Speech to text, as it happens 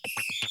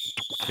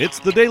It's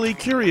the Daily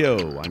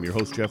Curio. I'm your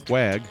host, Jeff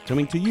Wagg,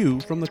 coming to you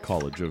from the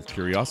College of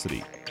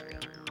Curiosity.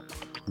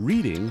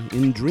 Reading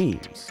in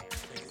dreams.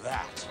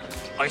 That.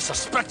 I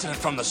suspected it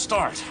from the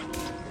start.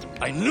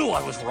 I knew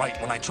I was right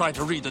when I tried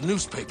to read the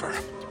newspaper.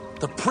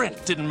 The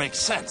print didn't make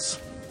sense.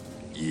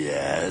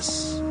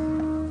 Yes?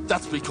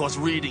 That's because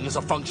reading is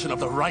a function of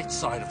the right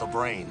side of the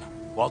brain,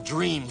 while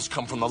dreams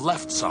come from the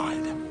left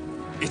side.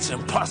 It's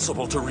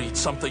impossible to read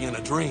something in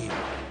a dream.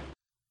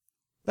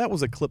 That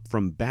was a clip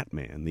from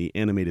Batman, the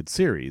animated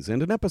series,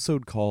 and an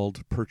episode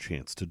called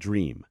Perchance to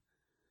Dream.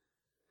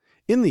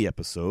 In the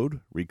episode,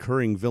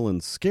 recurring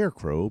villain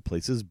Scarecrow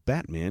places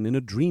Batman in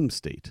a dream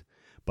state,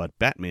 but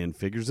Batman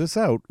figures this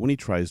out when he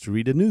tries to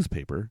read a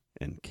newspaper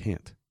and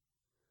can't.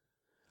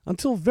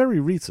 Until very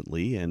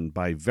recently, and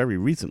by very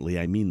recently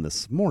I mean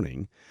this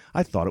morning,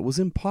 I thought it was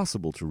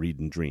impossible to read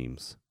in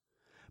dreams.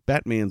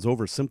 Batman's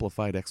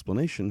oversimplified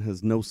explanation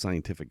has no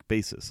scientific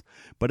basis,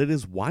 but it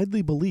is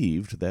widely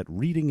believed that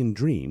reading in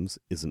dreams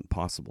isn't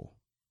possible.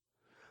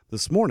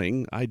 This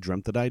morning, I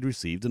dreamt that I'd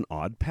received an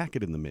odd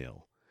packet in the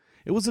mail.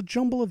 It was a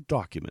jumble of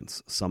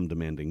documents, some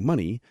demanding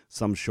money,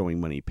 some showing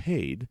money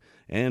paid,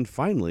 and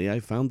finally I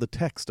found the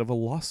text of a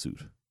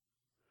lawsuit.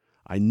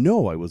 I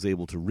know I was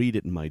able to read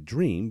it in my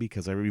dream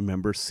because I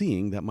remember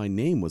seeing that my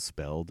name was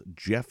spelled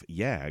Jeff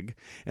Yag,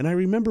 and I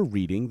remember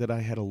reading that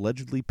I had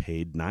allegedly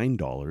paid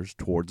 $9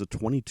 towards a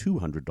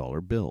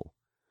 $2,200 bill.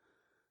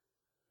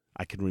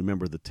 I can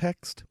remember the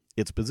text,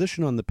 its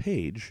position on the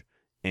page,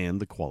 and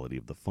the quality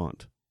of the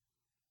font.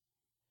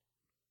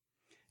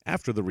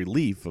 After the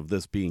relief of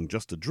this being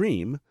just a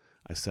dream,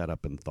 I sat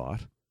up and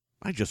thought,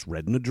 I just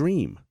read in a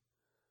dream.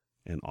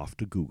 And off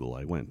to Google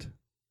I went.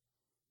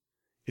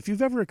 If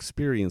you've ever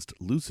experienced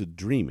lucid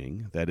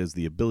dreaming, that is,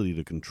 the ability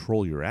to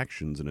control your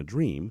actions in a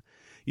dream,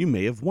 you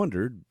may have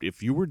wondered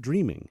if you were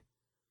dreaming.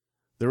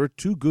 There are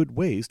two good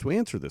ways to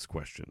answer this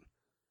question.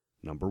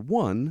 Number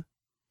one,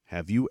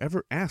 have you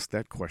ever asked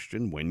that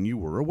question when you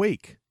were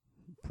awake?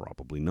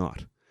 Probably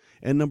not.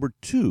 And number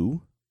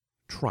two,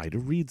 try to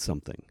read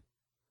something.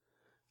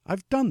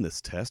 I've done this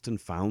test and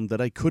found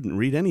that I couldn't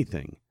read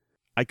anything.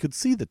 I could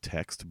see the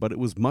text, but it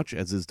was much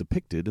as is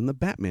depicted in the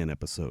Batman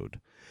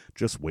episode,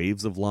 just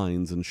waves of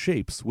lines and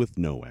shapes with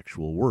no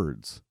actual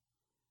words.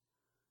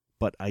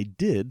 But I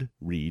did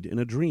read in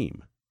a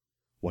dream.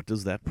 What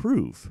does that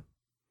prove?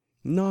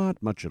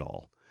 Not much at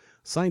all.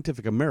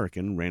 Scientific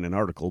American ran an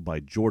article by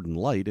Jordan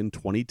Light in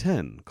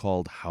 2010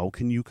 called How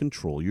Can You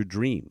Control Your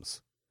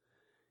Dreams?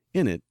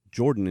 In it,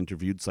 Jordan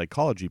interviewed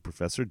psychology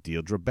professor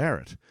Deirdre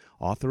Barrett,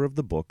 author of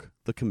the book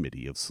The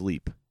Committee of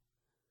Sleep.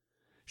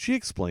 She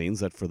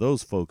explains that for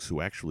those folks who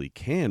actually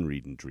can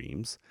read in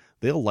dreams,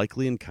 they'll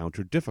likely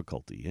encounter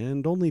difficulty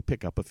and only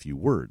pick up a few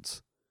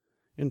words.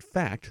 In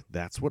fact,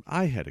 that's what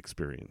I had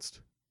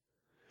experienced.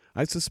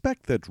 I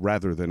suspect that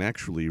rather than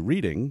actually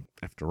reading,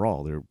 after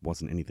all, there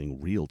wasn't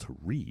anything real to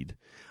read,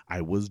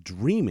 I was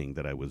dreaming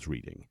that I was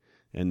reading,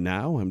 and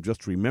now I'm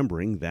just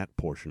remembering that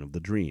portion of the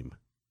dream.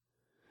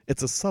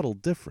 It's a subtle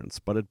difference,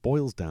 but it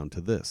boils down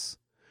to this.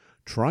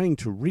 Trying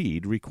to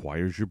read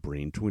requires your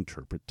brain to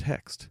interpret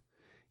text,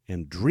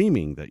 and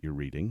dreaming that you're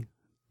reading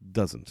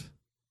doesn't.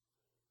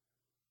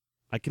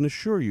 I can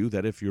assure you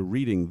that if you're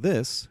reading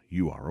this,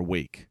 you are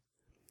awake.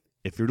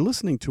 If you're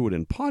listening to it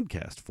in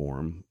podcast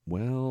form,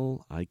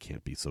 well, I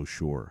can't be so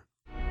sure.